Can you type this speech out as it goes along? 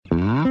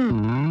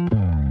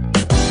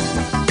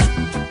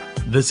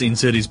This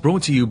insert is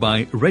brought to you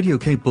by Radio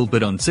Cape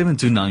Pulpit on 7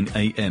 to 9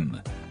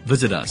 a.m.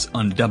 Visit us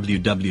on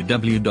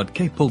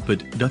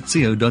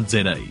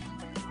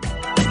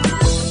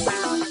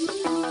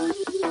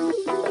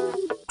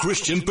www.capepulpit.co.za.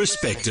 Christian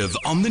perspective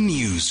on the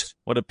news.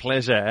 What a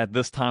pleasure at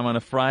this time on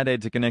a Friday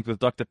to connect with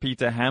Dr.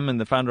 Peter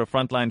Hammond, the founder of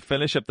Frontline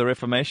Fellowship, the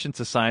Reformation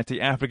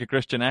Society, Africa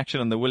Christian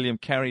Action, and the William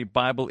Carey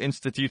Bible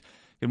Institute.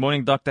 Good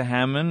morning, Dr.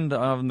 Hammond.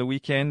 On the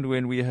weekend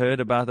when we heard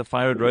about the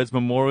fire at Rhodes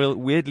Memorial,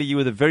 weirdly, you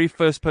were the very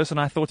first person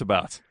I thought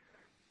about.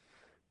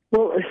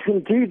 Well,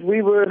 indeed,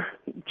 we were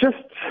just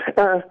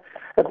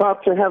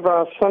about to have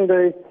our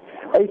Sunday,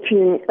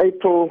 18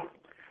 April,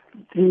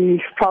 the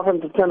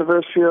 500th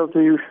anniversary of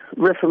the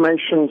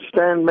Reformation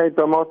stand made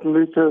by Martin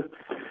Luther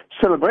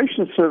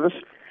celebration service.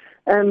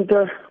 And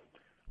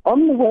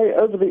on the way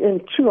over the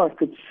N2, I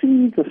could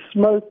see the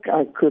smoke.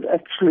 I could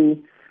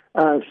actually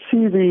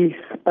see the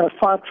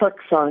fire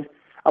trucks. I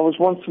was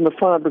once in the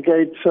fire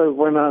brigade, so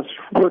when I was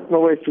working my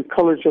way through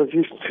college, I was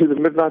used to the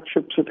midnight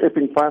trips at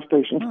Epping Fire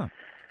Station. Oh.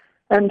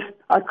 And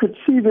I could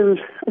see there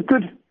was a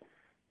good,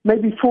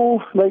 maybe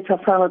four. Later I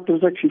found out there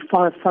was actually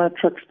 5 fire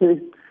trucks there.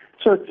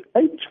 So it's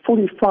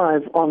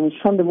 8:45 on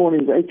Sunday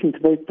morning, the 18th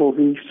of April.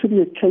 The City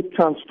of Cape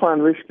Town's Fire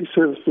and Rescue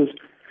Services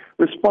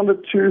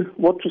responded to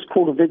what was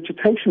called a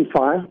vegetation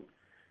fire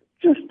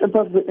just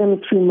above the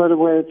N3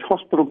 motorway at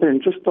Hospital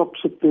Bend, just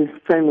opposite the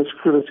famous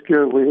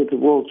Frontline where the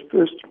world's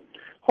first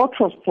heart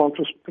transplant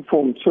was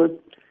performed. So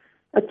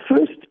at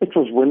first it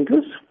was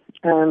windless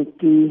and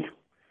the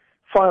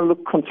fire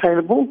looked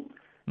containable.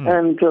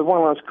 And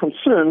while I was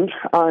concerned,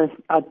 I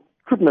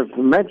couldn't have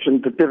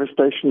imagined the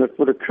devastation that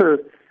would occur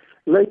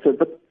later.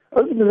 But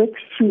over the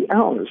next 3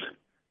 hours,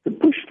 the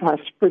bushfire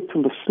spread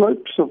from the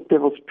slopes of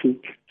Devil's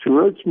Peak to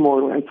Rhodes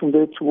Memorial and from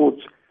there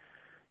towards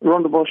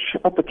Rondebosch,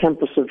 upper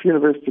campus of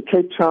University of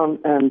Cape Town,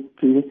 and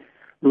the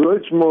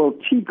Rhodes Memorial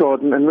Tea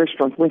Garden and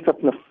restaurant went up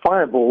in a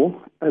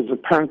fireball as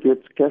apparently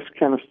its gas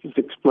canisters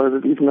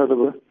exploded, even though they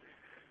were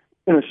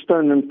in a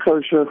stone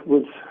enclosure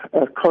with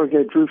a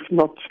corrugated roof,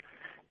 not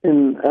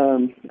in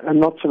a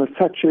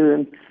thatch area,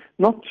 and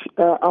not,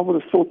 I would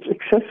have thought,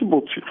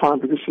 accessible to fire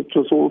because it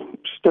was all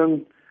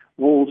stone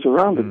walls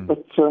around it.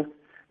 But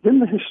then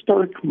the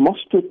historic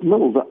Mostert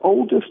Mill, the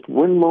oldest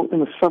windmill in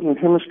the Southern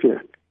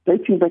Hemisphere,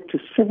 dating back to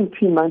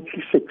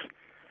 1796,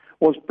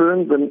 was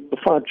burned when the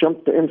fire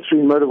jumped the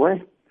N3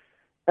 motorway.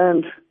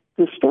 And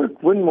the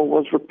historic windmill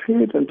was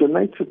repaired and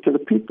donated to the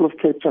people of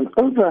Cape Town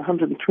over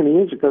 120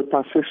 years ago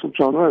by Cecil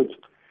John Rhodes.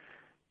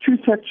 2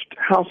 thatched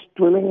house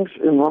dwellings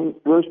in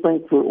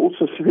Rosebank were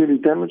also severely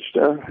damaged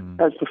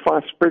as the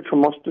fire spread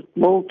from Mostert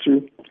Mill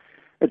to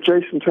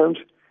adjacent homes.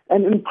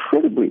 And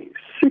incredibly,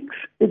 6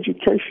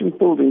 education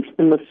buildings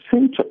in the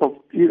center of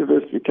the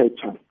University of Cape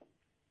Town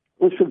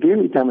were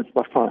severely damaged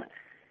by fire,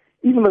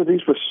 even though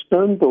these were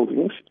stone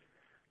buildings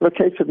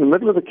located in the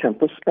middle of the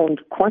campus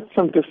and quite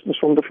some distance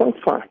from the front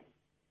fire.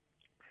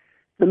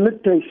 The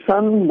midday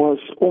sun was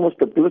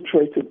almost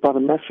obliterated by the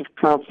massive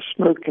clouds of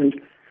smoke,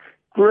 and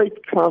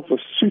great clouds of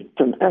soot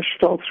and ash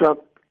fell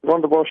throughout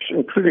Rondebosch,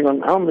 including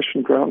on our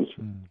mission grounds,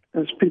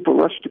 as people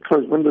rushed to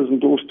close windows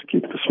and doors to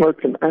keep the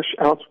smoke and ash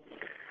out.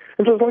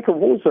 It was like a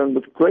war zone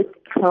with great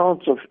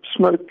clouds of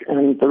smoke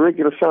and the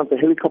regular sound of the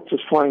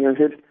helicopters flying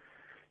overhead.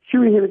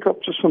 Huey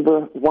helicopters from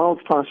the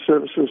wildfire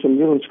services in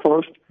Newlands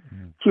Forest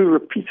flew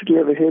repeatedly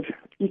overhead,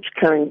 each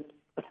carrying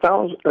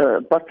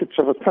buckets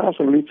of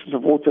 1,000 liters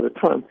of water at a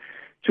time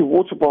to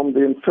waterbomb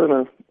the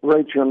inferno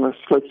raging on the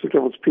slopes of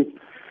Devil's Peak.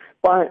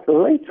 By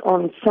late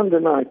on Sunday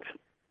night,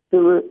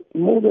 there were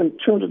more than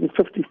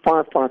 250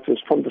 firefighters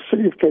from the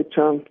City of Cape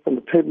Town, from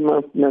the Table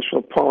Mountain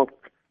National Park,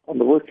 on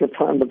the working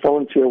time, the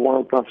Volunteer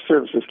Wildlife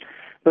Services.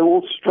 They were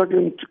all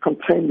struggling to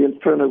contain the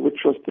inferno,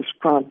 which was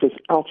described as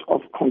out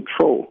of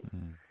control.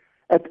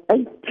 At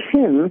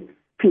 8:10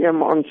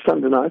 p.m. on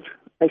Sunday night,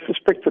 a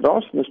suspected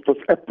arsonist was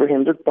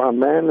apprehended by a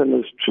man and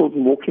his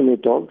children walking their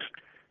dogs,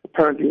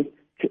 apparently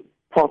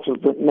part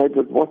of the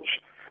neighborhood watch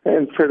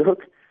in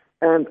Frederick.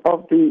 And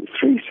of the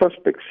 3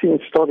 suspects seen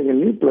starting a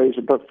new blaze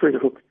above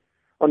Frederick,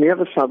 on the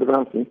other side of the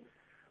mountain,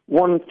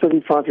 one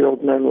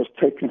 35-year-old man was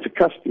taken to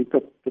custody,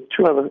 but the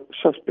 2 other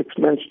suspects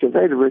managed to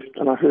evade arrest,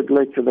 and I heard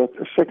later that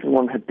a second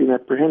one had been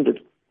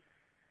apprehended.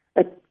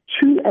 At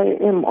 2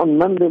 a.m. on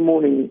Monday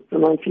morning, the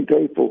 19th of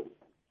April,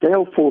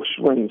 gale force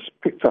winds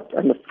picked up,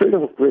 and the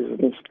Frederick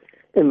residents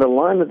in the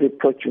line of the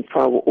approaching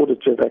fire were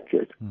ordered to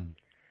evacuate.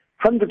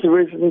 Hundreds of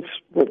residents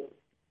were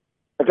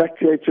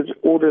evacuated,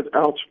 ordered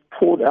out,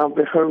 poured out of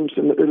their homes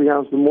in the early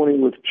hours of the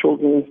morning with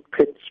children,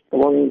 pets,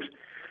 belongings.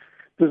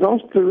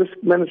 Disaster risk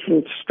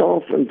management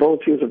staff and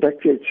volunteers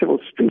evacuated several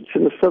streets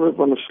in the suburb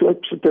on the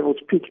slopes of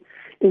Devil's Peak,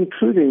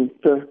 including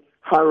the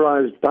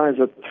high-rise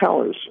Dyser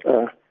Towers,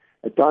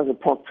 at Dyser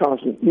Park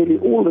Towers, and nearly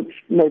all the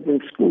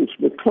neighboring schools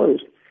were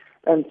closed.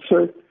 And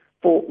so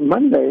for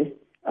Monday,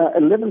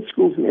 11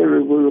 schools in the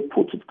area were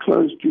reported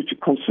closed due to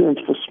concerns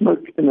for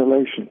smoke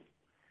inhalation.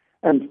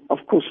 And,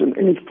 of course, in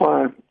any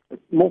fire,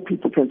 more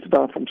people tend to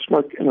die from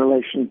smoke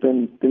inhalation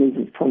than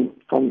even from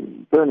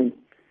burning.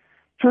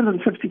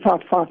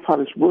 255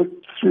 firefighters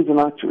worked through the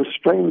night to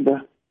restrain the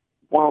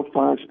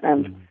wildfires,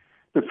 and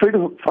the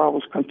Frederick fire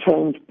was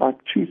contained by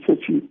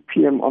 2:30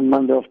 p.m. on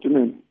Monday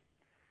afternoon.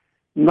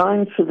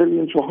 9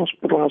 civilians were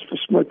hospitalized for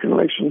smoke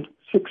inhalation.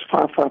 6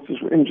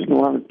 firefighters were injured in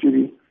line of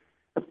duty.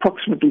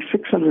 Approximately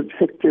 600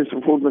 hectares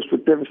of wilderness were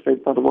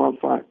devastated by the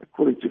wildfire,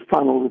 according to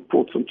final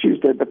reports on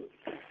Tuesday. But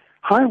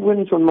high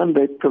winds on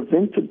Monday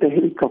prevented the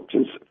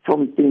helicopters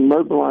from being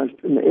mobilized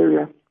in the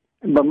area.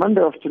 And by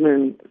Monday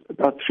afternoon,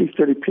 about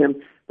 3:30 p.m.,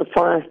 the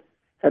fire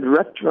had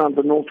wrapped around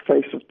the north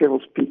face of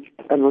Devil's Peak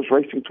and was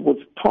racing towards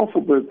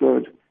Tafelberg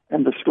Road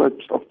and the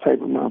slopes of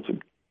Table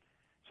Mountain.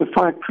 So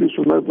fire crews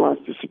were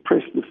mobilized to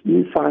suppress this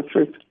new fire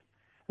threat.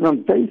 And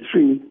on day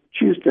 3,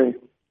 Tuesday,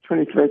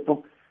 20th of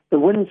April, the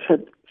winds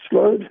had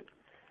slowed,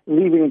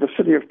 leaving the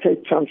city of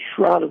Cape Town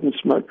shrouded in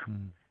smoke.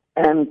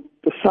 And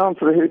the sound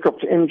of the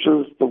helicopter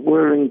engines, the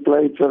whirring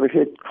blades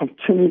overhead,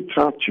 continued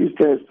throughout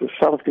Tuesday as the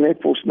South African Air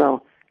Force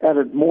now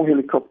added more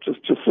helicopters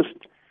to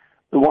assist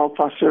the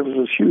wildfire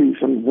services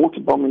Hueys and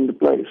waterbombing the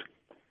blaze.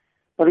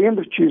 By the end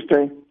of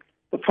Tuesday,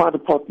 the fire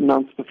department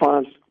announced the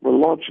fires were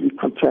largely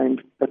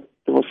contained, but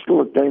there was still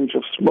a danger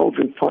of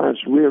smoldering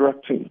fires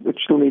re-erupting,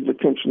 which still needs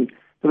attention.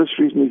 For this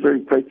reason, we're very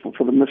grateful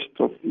for the mist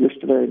of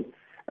yesterday,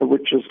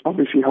 which is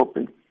obviously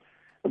helping.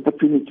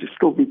 But we need to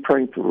still be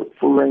praying for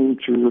rain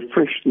to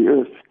refresh the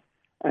earth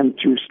and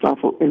to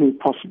stifle any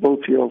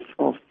possibility of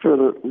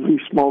further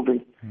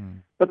re-smoldering.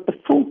 But the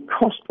full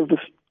cost of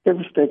this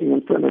devastating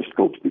inferno is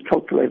still to be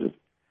calculated.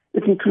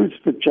 It includes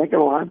the Jagger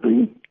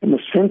Library in the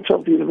center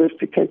of the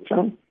University of Cape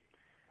Town.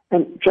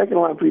 And Jagger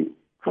Library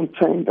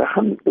contained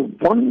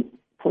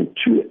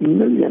 1.2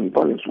 million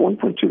volumes,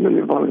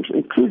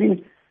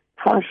 including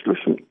priceless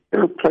and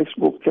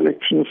irreplaceable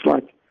collections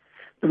like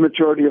the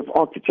majority of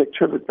architect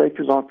Herbert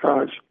Baker's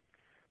archives.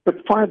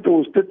 But fire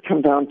doors did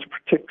come down to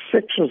protect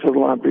sections of the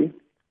library.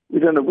 We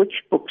don't know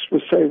which books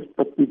were saved,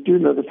 but we do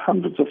know that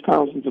hundreds of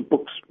thousands of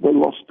books were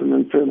lost in the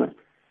inferno,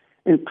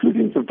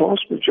 including the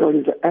vast majority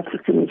of the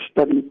African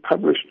Study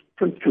published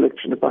print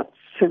collection, about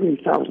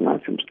 70,000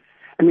 items,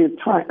 and the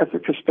entire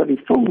Africa Study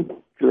film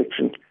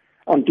collection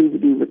on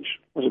DVD, which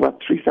was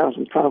about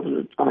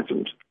 3,500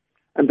 items,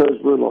 and those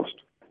were lost.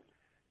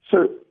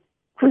 So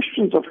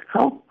questions of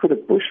how could a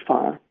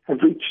bushfire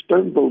have reached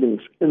stone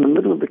buildings in the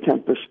middle of the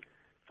campus,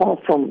 far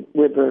from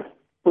where the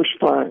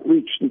bushfire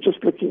reached, and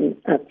just looking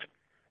at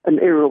an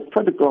aerial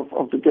photograph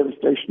of the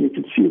devastation, you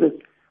can see that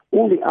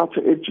all the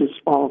outer edges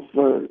of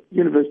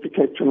University of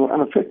Cape Town were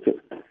unaffected.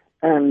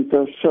 And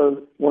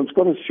so one's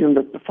got to assume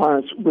that the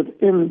fires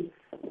within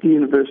the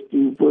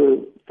university were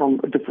from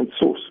a different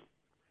source.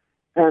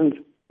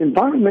 And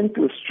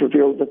environmentalists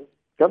revealed that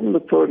government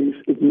authorities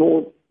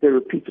ignored their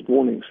repeated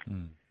warnings.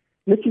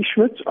 Nikki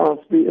Schmidt of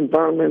the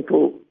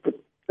environmental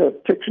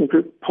protection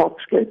group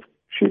Parkscape,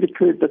 she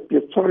declared that the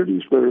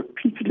authorities were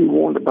repeatedly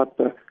warned about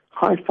the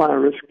high fire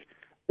risk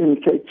in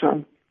Cape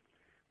Town.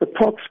 The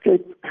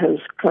Parkscape has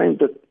claimed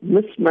that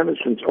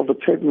mismanagement of the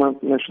Table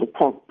Mountain National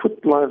Park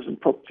put lives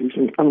and properties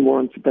in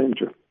unwarranted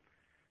danger.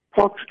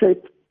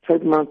 Parkscape,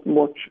 Table Mountain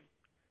Watch,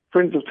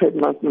 Friends of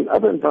Table Mountain, and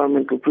other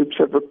environmental groups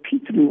have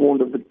repeatedly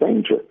warned of the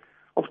danger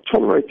of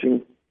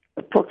tolerating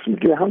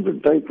approximately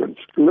 100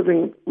 vagrants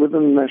living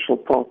within the national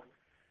park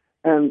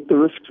and the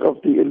risks of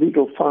the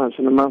illegal fires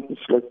in the mountain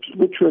slopes,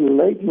 which were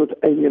laden with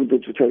alien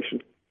vegetation.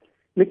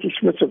 Nikki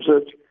Schmidt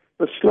observed,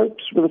 the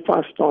slopes where the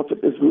fire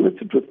started is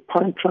littered with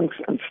pine trunks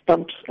and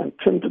stumps and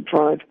tinder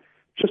dried,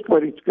 just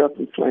waiting to go up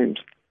in flames.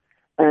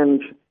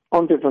 And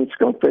Andre van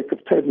Skelbeck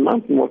of Table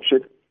Mountain Watch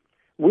said,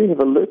 we have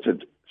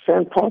alerted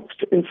sand parks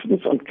to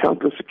incidents on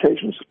countless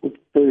occasions with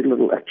very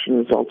little action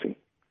resulting.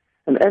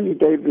 And Andy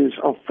Davies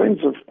of Friends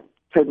of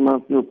Table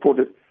Mountain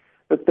reported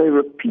that they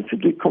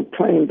repeatedly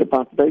complained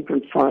about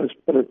vagrant fires,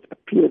 but it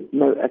appeared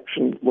no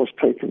action was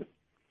taken.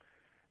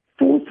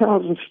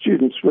 4,000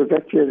 students were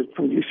evacuated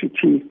from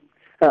UCT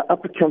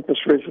upper campus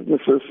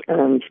residences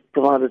and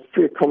provided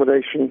free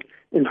accommodation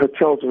in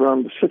hotels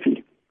around the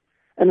city.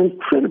 And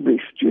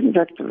incredibly, student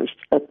activists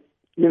at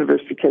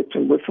University of Cape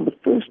Town were for the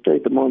first day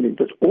demanding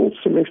that all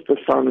semester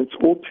assignments,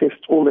 all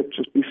tests, all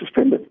lectures be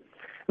suspended,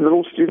 and that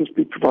all students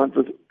be provided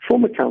with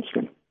trauma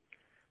counseling.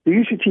 The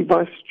UCT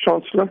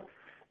Vice-Chancellor,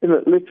 in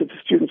a letter to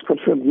students,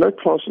 confirmed no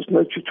classes,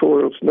 no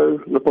tutorials, no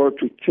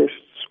laboratory tests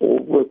or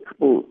work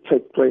will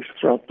take place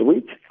throughout the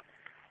week.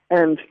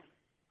 And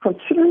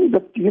considering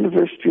that the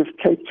University of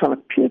Cape Town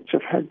appeared to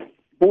have had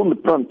borne the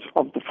brunt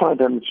of the fire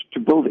damage to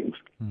buildings,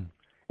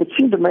 it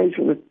seemed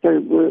amazing that they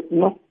were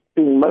not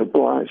being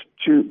mobilized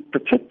to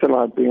protect the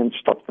library and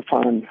stop the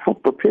fire and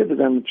help repair the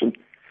damage and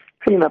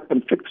clean up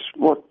and fix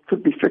what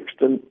could be fixed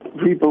and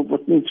rebuild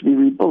what needs to be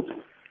rebuilt.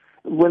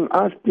 When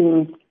I've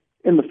been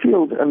in the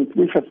field and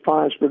we've had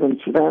fires within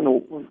Sudan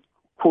or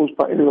caused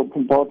by aerial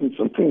bombardments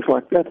and things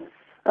like that,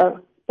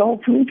 the whole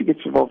community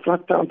gets involved,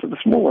 right down to the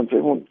small ones.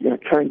 Everyone,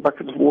 carrying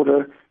buckets of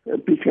water,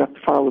 beating up the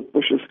fire with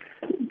bushes.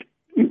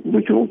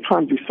 We can all try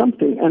and do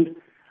something. And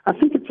I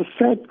think it's a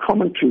sad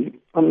commentary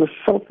on the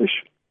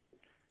selfish,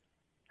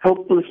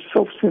 helpless,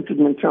 self-centered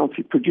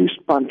mentality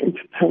produced by an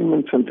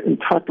entertainment and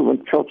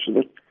entitlement culture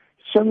that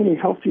so many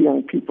healthy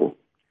young people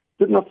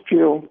did not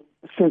feel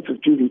a sense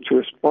of duty to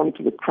respond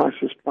to the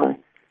crisis by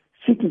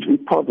seeking to be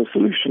part of the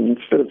solution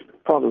instead of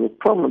part of the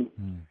problem.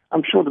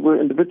 I'm sure there were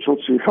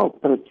individuals who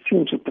helped, but it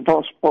seems that the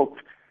vast bulk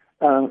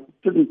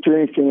didn't do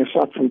anything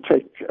aside from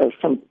take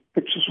some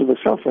pictures with their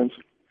cell phones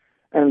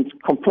and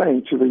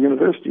complain to the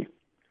university.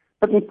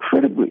 But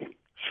incredibly,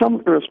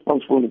 some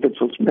irresponsible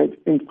individuals made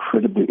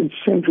incredibly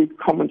incendiary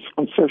comments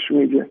on social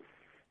media,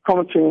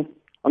 commenting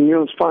on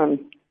Neil's fine,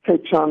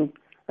 Cape Town.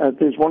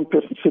 There's one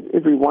person said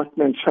every white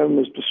man's home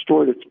is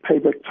destroyed, it's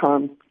payback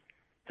time.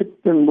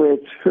 Hit them where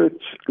it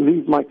hurts,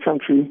 leave my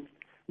country.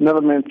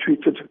 Another man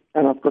tweeted,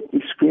 and I've got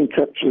these screen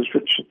captures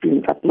which have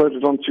been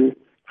uploaded onto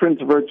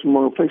Friends of Rhodes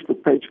Memorial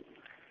Facebook page.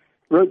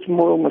 Rhodes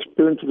Memorial must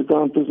burn to the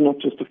ground. There's not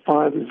just a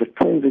fire, there's a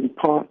cleansing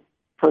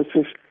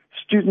process.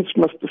 Students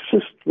must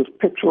assist with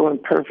petrol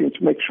and paraffin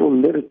to make sure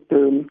let it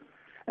burn.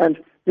 And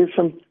there's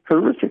some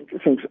horrific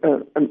things.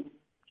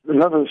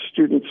 Another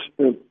student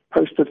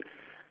posted,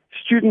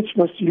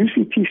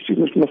 UCT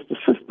students must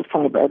assist the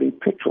fire by adding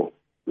petrol.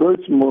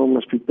 Rhodes Memorial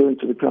must be burned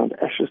to the ground,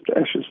 ashes to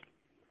ashes.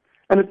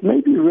 And it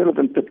may be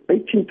relevant that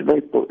 18th of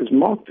April is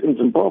marked in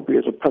Zimbabwe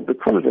as a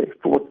public holiday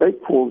for what they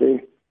call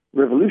their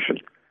revolution.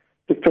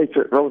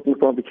 Dictator Robert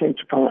Mugabe came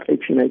to power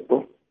 18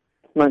 April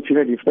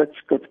 1980. If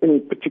that's got any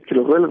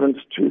particular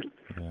relevance to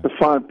the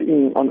fire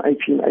being on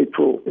 18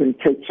 April in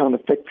Cape Town,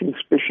 affecting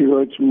especially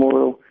Rhodes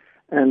Memorial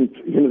and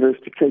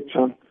University Cape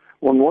Town,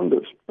 one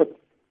wonders. But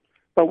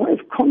by way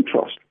of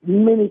contrast,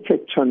 many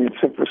Cape Townians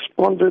have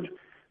responded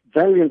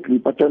valiantly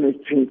by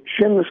donating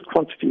generous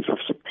quantities of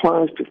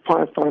supplies to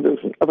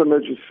firefighters and other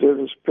emergency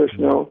service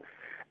personnel,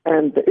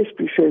 and the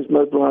SPCA has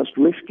mobilized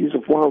rescues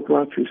of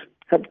wildlife whose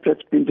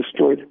habitat's been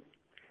destroyed.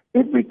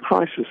 Every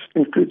crisis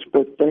includes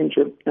both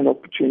danger and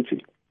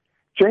opportunity.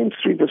 James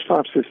 3 verse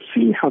 5 says,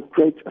 see how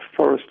great a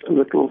forest a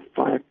little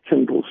fire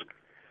kindles.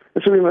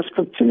 And so we must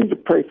continue to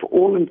pray for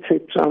all in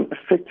Cape Town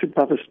affected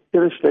by this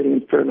devastating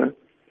inferno,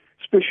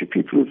 especially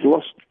people who've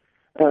lost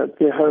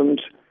their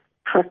homes.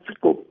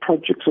 Practical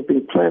projects are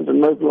being planned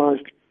and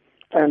mobilized,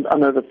 and I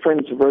know the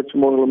Friends of Rhodes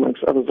Memorial,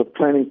 amongst others, are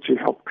planning to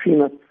help clean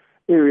up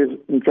areas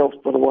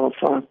engulfed by the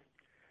wildfire.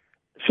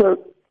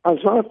 So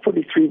Isaiah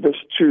 43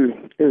 verse 2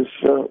 is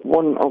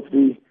one of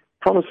the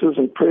promises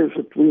and prayers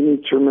that we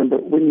need to remember.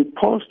 When you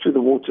pass through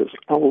the waters,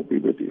 I will be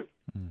with you.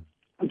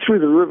 And through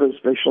the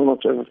rivers, they shall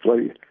not overflow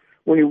you.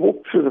 When you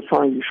walk through the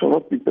fire, you shall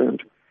not be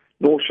burned,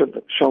 nor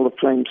shall the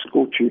flames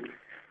scorch you.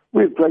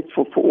 We're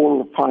grateful for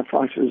all the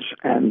firefighters,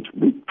 and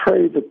we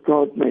pray that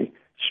God may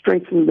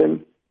strengthen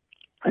them,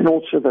 and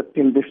also that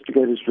the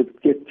investigators would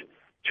get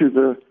to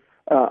the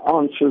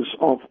answers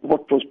of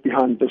what was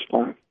behind this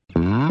fire.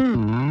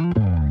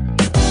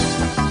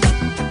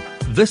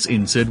 This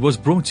insert was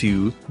brought to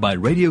you by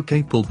Radio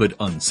Cape Pulpit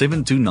on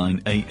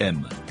 729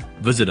 AM.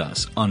 Visit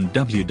us on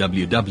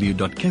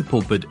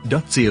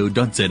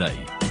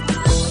www.capepulpit.co.za.